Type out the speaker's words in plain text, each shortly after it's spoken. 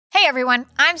everyone,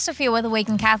 I'm Sophia with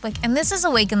Awaken Catholic, and this is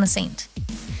Awaken the Saint.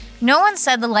 No one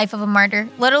said the life of a martyr,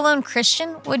 let alone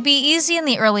Christian, would be easy in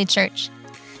the early church.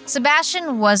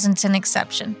 Sebastian wasn't an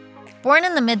exception. Born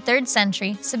in the mid-3rd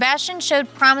century, Sebastian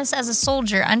showed promise as a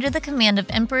soldier under the command of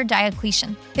Emperor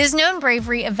Diocletian. His known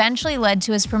bravery eventually led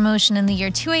to his promotion in the year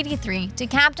 283 to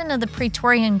captain of the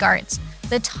Praetorian Guards,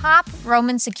 the top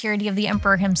Roman security of the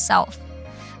emperor himself.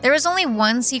 There was only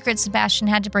one secret Sebastian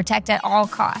had to protect at all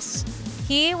costs.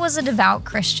 He was a devout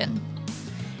Christian.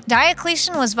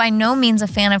 Diocletian was by no means a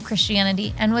fan of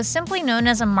Christianity and was simply known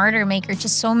as a martyr maker to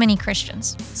so many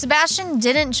Christians. Sebastian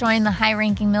didn't join the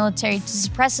high-ranking military to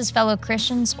suppress his fellow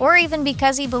Christians or even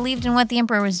because he believed in what the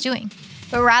emperor was doing,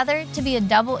 but rather to be a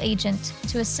double agent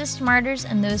to assist martyrs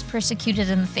and those persecuted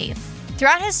in the faith.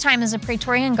 Throughout his time as a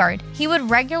Praetorian Guard, he would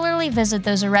regularly visit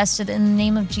those arrested in the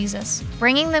name of Jesus,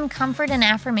 bringing them comfort and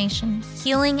affirmation,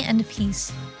 healing and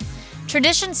peace.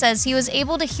 Tradition says he was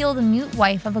able to heal the mute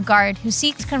wife of a guard who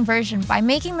sought conversion by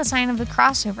making the sign of the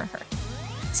cross over her.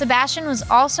 Sebastian was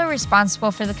also responsible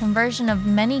for the conversion of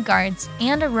many guards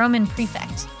and a Roman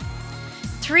prefect.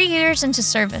 3 years into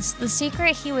service, the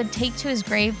secret he would take to his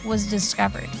grave was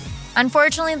discovered.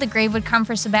 Unfortunately, the grave would come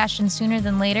for Sebastian sooner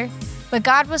than later, but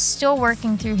God was still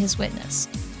working through his witness.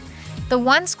 The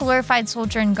once glorified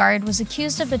soldier and guard was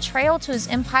accused of betrayal to his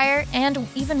empire and,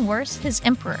 even worse, his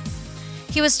emperor.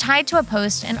 He was tied to a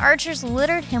post, and archers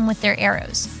littered him with their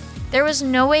arrows. There was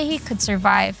no way he could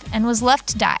survive, and was left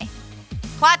to die.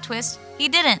 Plot twist, he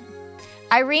didn't.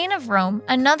 Irene of Rome,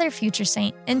 another future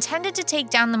saint, intended to take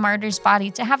down the martyr's body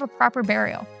to have a proper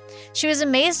burial. She was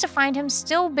amazed to find him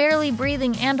still barely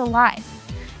breathing and alive.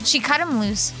 She cut him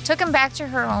loose, took him back to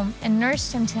her home, and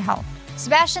nursed him to health.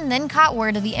 Sebastian then caught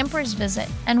word of the emperor's visit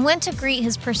and went to greet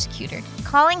his persecutor,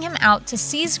 calling him out to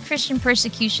cease Christian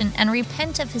persecution and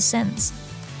repent of his sins.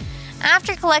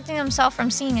 After collecting himself from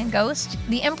seeing a ghost,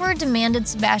 the emperor demanded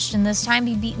Sebastian this time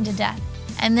be beaten to death,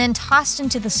 and then tossed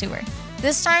into the sewer.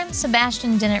 This time,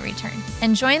 Sebastian didn't return,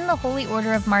 and joined the Holy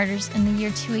Order of Martyrs in the year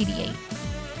 288.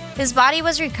 His body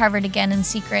was recovered again in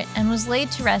secret and was laid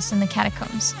to rest in the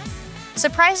catacombs.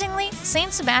 Surprisingly,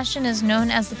 Saint Sebastian is known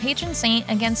as the patron saint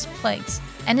against plagues,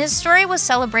 and his story was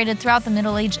celebrated throughout the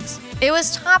Middle Ages. It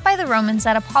was taught by the Romans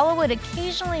that Apollo would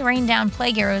occasionally rain down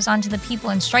plague arrows onto the people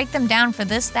and strike them down for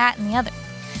this, that, and the other.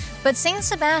 But Saint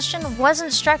Sebastian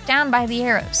wasn't struck down by the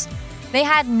arrows. They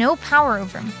had no power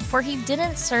over him, for he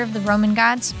didn't serve the Roman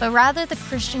gods, but rather the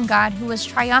Christian God who was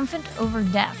triumphant over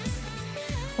death.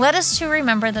 Let us too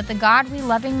remember that the God we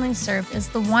lovingly serve is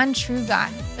the one true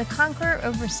God, the conqueror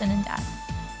over sin and death.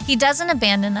 He doesn't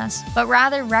abandon us, but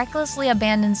rather recklessly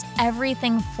abandons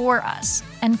everything for us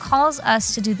and calls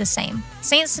us to do the same.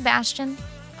 Saint Sebastian,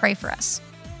 pray for us.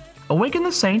 Awaken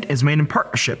the Saint is made in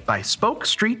partnership by Spoke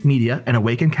Street Media and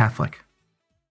Awaken Catholic.